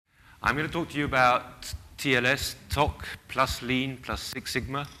I'm going to talk to you about TLS, TOC plus Lean plus Six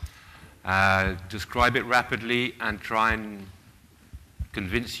Sigma, describe it rapidly and try and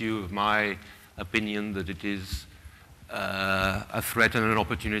convince you of my opinion that it is a threat and an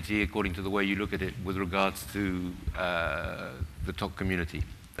opportunity according to the way you look at it with regards to the TOC community.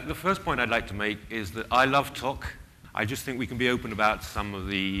 The first point I'd like to make is that I love TOC. I just think we can be open about some of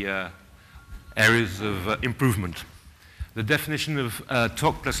the areas of improvement. The definition of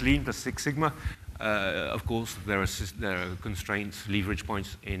TOC plus Lean plus Six Sigma, of course, there are constraints, leverage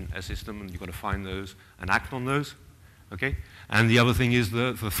points in a system, and you've got to find those and act on those. Okay? And the other thing is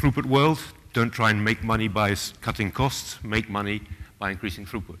the throughput world. Don't try and make money by cutting costs. Make money by increasing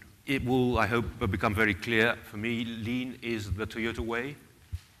throughput. It will, I hope, become very clear. For me, Lean is the Toyota way.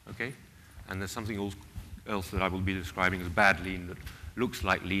 Okay? And there's something else that I will be describing as bad Lean that looks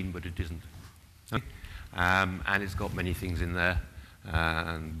like Lean, but it isn't. Okay? And it's got many things in there.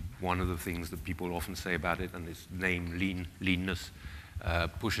 And one of the things that people often say about it, and its name, leanness,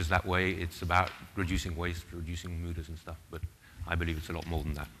 pushes that way. It's about reducing waste, reducing mudas and stuff, but I believe it's a lot more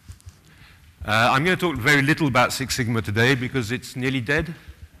than that. I'm going to talk very little about Six Sigma today because it's nearly dead.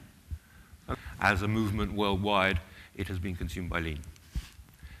 As a movement worldwide, it has been consumed by Lean.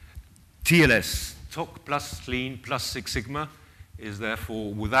 TLS, TOC plus Lean plus Six Sigma, is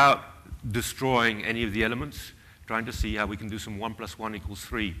therefore, without destroying any of the elements, trying to see how we can do some 1 + 1 =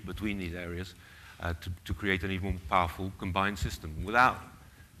 3 between these areas to create an even more powerful combined system without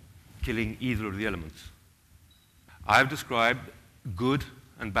killing either of the elements. I've described good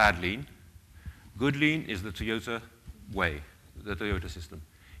and bad Lean. Good Lean is the Toyota way, the Toyota system.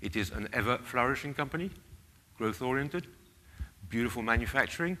 It is an ever-flourishing company, growth-oriented, beautiful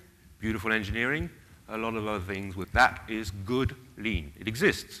manufacturing, beautiful engineering, a lot of other things. That is good Lean. It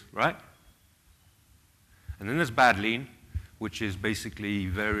exists, right? And then there's bad Lean, which is basically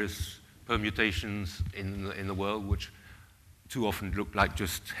various permutations in the world which too often look like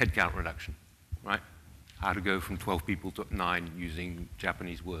just headcount reduction, right? How to go from 12 people to 9 using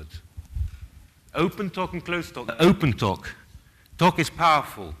Japanese words. Open TOC and closed TOC. Open TOC. TOC is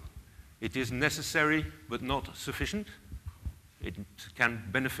powerful. It is necessary but not sufficient. It can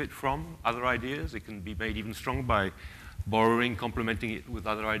benefit from other ideas. It can be made even stronger by borrowing, complementing it with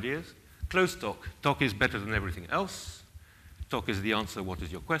other ideas. Closed TOC. TOC is better than everything else. TOC is the answer, what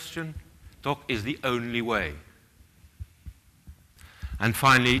is your question? TOC is the only way. And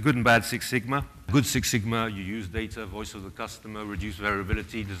finally, good and bad Six Sigma. Good Six Sigma, you use data, voice of the customer, reduce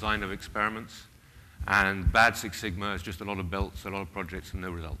variability, design of experiments. And bad Six Sigma is just a lot of belts, a lot of projects, and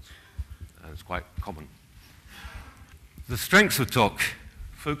no results. And it's quite common. The strengths of TOC,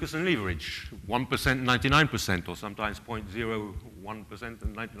 focus and leverage, 1%, 99%, or sometimes 0.01%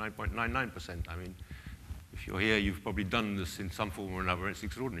 and 99.99%. I mean, if you're here, you've probably done this in some form or another. It's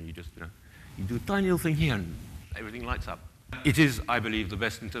extraordinary. You just, you do a tiny little thing here and everything lights up. It is, I believe, the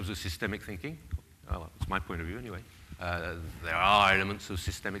best in terms of systemic thinking. Well, it's my point of view anyway. There are elements of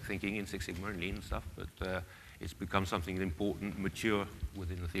systemic thinking in Six Sigma and Lean and stuff, but it's become something important, mature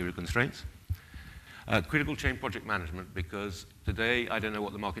within the theory of constraints. Critical chain project management, because today, I don't know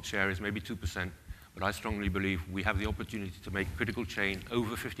what the market share is, maybe 2%, but I strongly believe we have the opportunity to make critical chain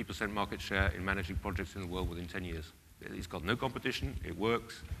over 50% market share in managing projects in the world within 10 years. It's got no competition, it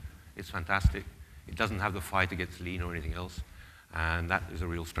works, it's fantastic. It doesn't have the fight against Lean or anything else, and that is a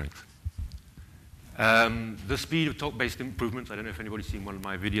real strength. The speed of TOC-based improvements, I don't know if anybody's seen one of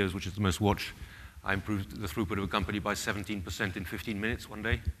my videos, which is the most watched. I improved the throughput of a company by 17% in 15 minutes one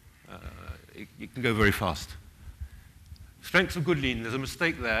day. It can go very fast. Strengths of good Lean, there's a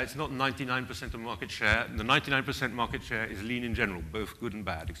mistake there. It's not 99% of market share. The 99% market share is Lean in general, both good and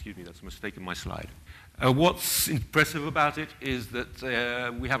bad. Excuse me, that's a mistake in my slide. What's impressive about it is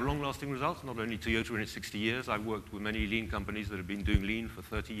that we have long-lasting results, not only Toyota in its 60 years. I've worked with many Lean companies that have been doing Lean for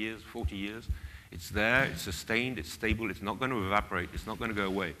 30 years, 40 years. It's there, it's sustained, it's stable, it's not going to evaporate, it's not going to go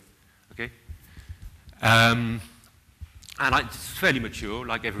away. Okay? And it's fairly mature,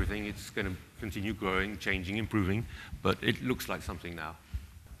 like everything. It's going to continue growing, changing, improving, but it looks like something now.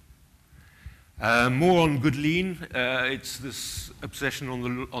 More on good Lean. It's this obsession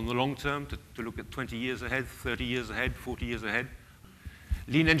on the long term to look at 20 years ahead, 30 years ahead, 40 years ahead.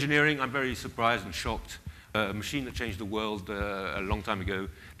 Lean engineering, I'm very surprised and shocked. A machine that changed the world a long time ago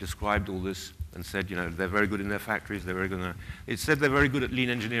described all this and said, they're very good in their factories, they're very good. It said they're very good at lean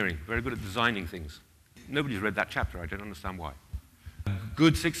engineering, very good at designing things. Nobody's read that chapter. I don't understand why.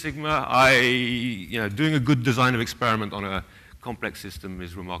 Good Six Sigma, doing a good design of experiment on a complex system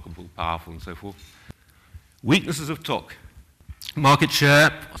is remarkable, powerful, and so forth. Weaknesses of TOC. Market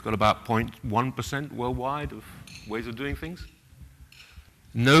share, it's got about 0.1% worldwide of ways of doing things.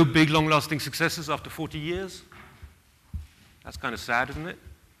 No big, long-lasting successes after 40 years. That's kind of sad, isn't it?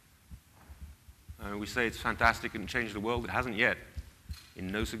 We say it's fantastic and changed the world. It hasn't yet, in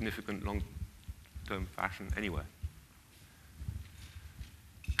no significant long-term fashion anywhere.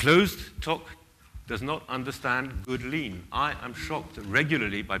 Closed TOC does not understand good lean. I am shocked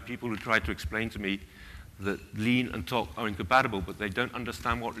regularly by people who try to explain to me that lean and TOC are incompatible, but they don't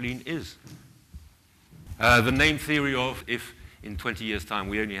understand what lean is. The name theory of if in 20 years' time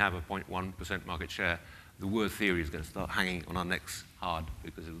we only have a 0.1% market share, the word theory is going to start hanging on our necks hard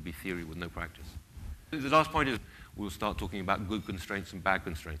because it will be theory with no practice. The last point is we'll start talking about good constraints and bad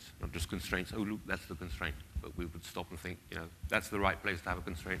constraints, not just constraints. Oh, look, that's the constraint. But we would stop and think, you know, that's the right place to have a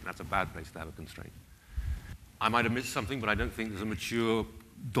constraint, and that's a bad place to have a constraint. I might have missed something, but I don't think there's a mature,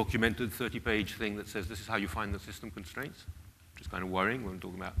 documented 30-page thing that says this is how you find the system constraints, which is kind of worrying when we're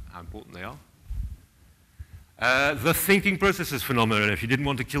talking about how important they are. The thinking processes phenomenon. If you didn't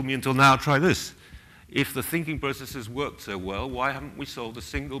want to kill me until now, try this. If the thinking processes worked so well, why haven't we solved a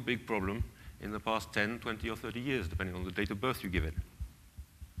single big problem in the past 10, 20, or 30 years, depending on the date of birth you give it?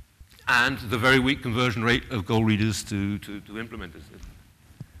 And the very weak conversion rate of goal readers to implementers.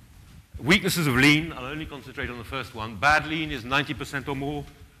 Weaknesses of lean, I'll only concentrate on the first one. Bad lean is 90% or more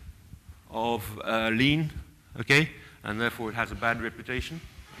of lean, okay? And therefore it has a bad reputation.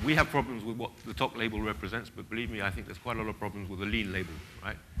 We have problems with what the TOC label represents, but believe me, I think there's quite a lot of problems with the lean label,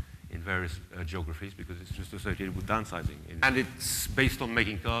 right? In various geographies, because it's just associated with downsizing. And it's based on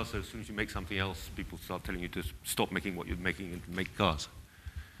making cars, so as soon as you make something else, people start telling you to stop making what you're making and to make cars.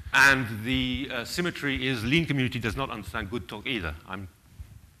 And the symmetry is lean community does not understand good TOC either. I'm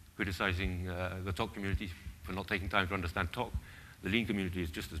criticizing the TOC community for not taking time to understand TOC. The lean community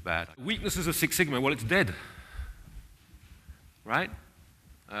is just as bad. Weaknesses of Six Sigma, well, it's dead, right?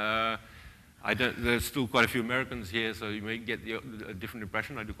 There's still quite a few Americans here, so you may get a different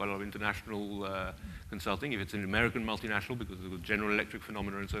impression. I do quite a lot of international consulting. If it's an American multinational, because of the General Electric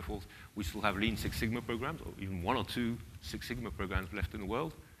phenomena and so forth, we still have lean Six Sigma programs, or even 1 or 2 Six Sigma programs left in the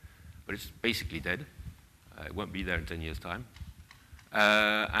world. But it's basically dead. It won't be there in 10 years' time.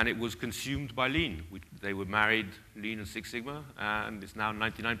 And it was consumed by lean. They were married, lean and Six Sigma, and it's now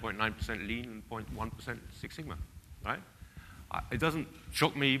 99.9% lean and 0.1% Six Sigma, right? It doesn't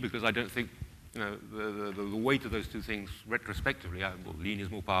shock me because I don't think, you know, the weight of those two things retrospectively, well, lean is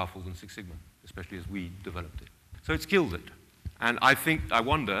more powerful than Six Sigma, especially as we developed it. So it's killed it. And I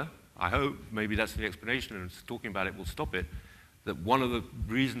wonder, I hope, maybe that's the explanation, and talking about it will stop it, that one of the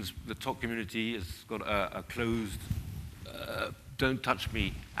reasons the TOC community has got a closed, don't touch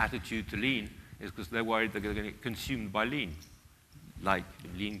me attitude to lean is because they're worried they're going to get consumed by lean, like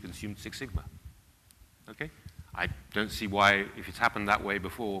lean consumed Six Sigma. Okay? I don't see why, if it's happened that way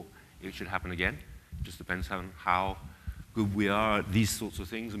before, it should happen again. It just depends on how good we are at these sorts of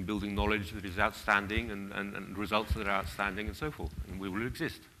things and building knowledge that is outstanding and results that are outstanding and so forth, and we will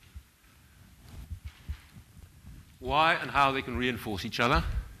exist. Why and how they can reinforce each other.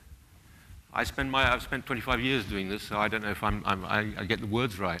 I've spent 25 years doing this, so I don't know if I get the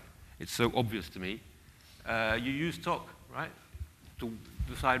words right. It's so obvious to me. You use TOC, right, to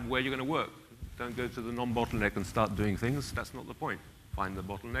decide where you're going to work. Don't go to the non-bottleneck and start doing things. That's not the point. Find the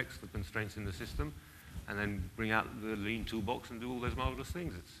bottlenecks, the constraints in the system, and then bring out the lean toolbox and do all those marvelous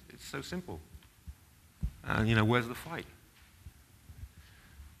things. It's so simple. And, you know, where's the fight?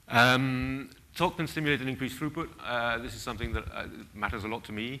 TOC can stimulate and increase throughput. This is something that matters a lot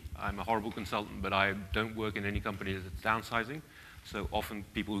to me. I'm a horrible consultant, but I don't work in any company that's downsizing. So often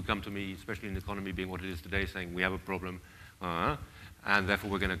people who come to me, especially in the economy being what it is today, saying we have a problem, and therefore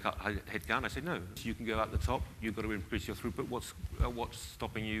we're going to cut headcount. I say no. So you can go out the top. You've got to increase your throughput. What's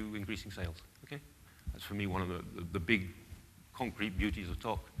stopping you increasing sales? Okay, that's for me one of the big concrete beauties of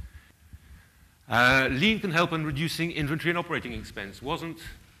TOC. Lean can help in reducing inventory and operating expense. Wasn't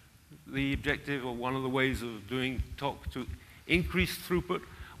the objective or one of the ways of doing TOC to increase throughput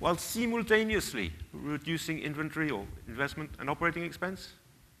while simultaneously reducing inventory or investment and operating expense?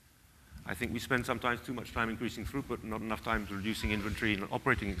 I think we spend sometimes too much time increasing throughput and not enough time reducing inventory and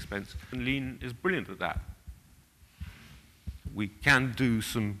operating expense. And lean is brilliant at that. We can do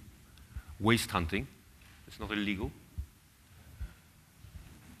some waste hunting. It's not illegal.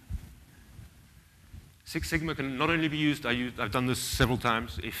 Six Sigma can not only be used, I've done this several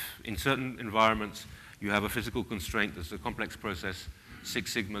times, if in certain environments you have a physical constraint that's a complex process,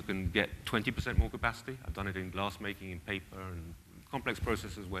 Six Sigma can get 20% more capacity. I've done it in glass making, in paper, and complex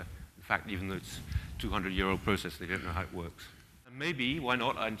processes where, in fact, even though it's a 200-year-old process, they don't know how it works. And maybe, why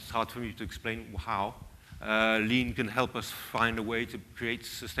not, and it's hard for me to explain how, lean can help us find a way to create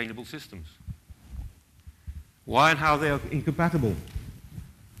sustainable systems. Why and how they are incompatible.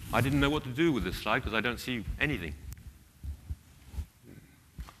 I didn't know what to do with this slide because I don't see anything.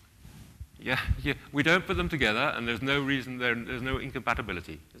 Yeah, we don't put them together, and there's no reason, there's no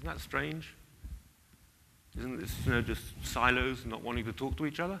incompatibility. Isn't that strange? Isn't this, just silos not wanting to talk to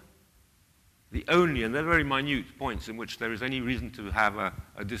each other? The only, and they're very minute points in which there is any reason to have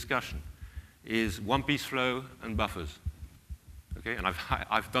a discussion, is one-piece flow and buffers. Okay, and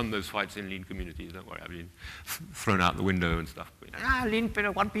I've done those fights in lean communities, don't worry, I've been thrown out the window and stuff. Lean,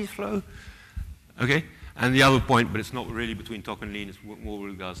 one-piece flow. Okay, and the other point, but it's not really between TOC and lean, it's more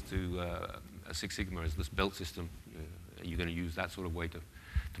with regards to a Six Sigma, is this belt system. Are you going to use that sort of way to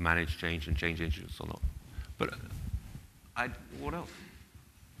manage change and change agents or not? But what else?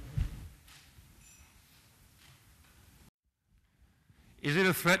 Is it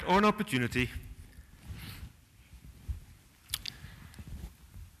a threat or an opportunity?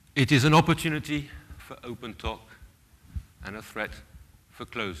 It is an opportunity for open TOC and a threat for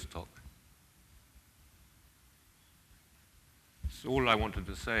closed TOC. That's all I wanted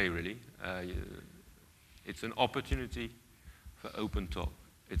to say, really. It's an opportunity for open TOC.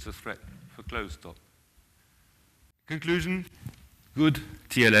 It's a threat for closed TOC. Conclusion, good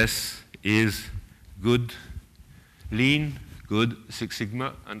TLS is good lean, good Six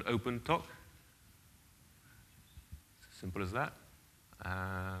Sigma, and open TOC. It's as simple as that.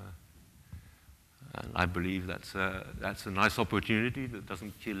 And I believe that's a nice opportunity that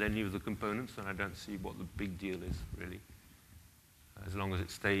doesn't kill any of the components, and I don't see what the big deal is, really. As long as it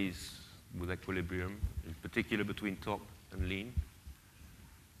stays with equilibrium, in particular between TOC and lean.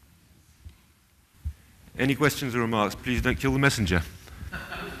 Any questions or remarks? Please don't kill the messenger.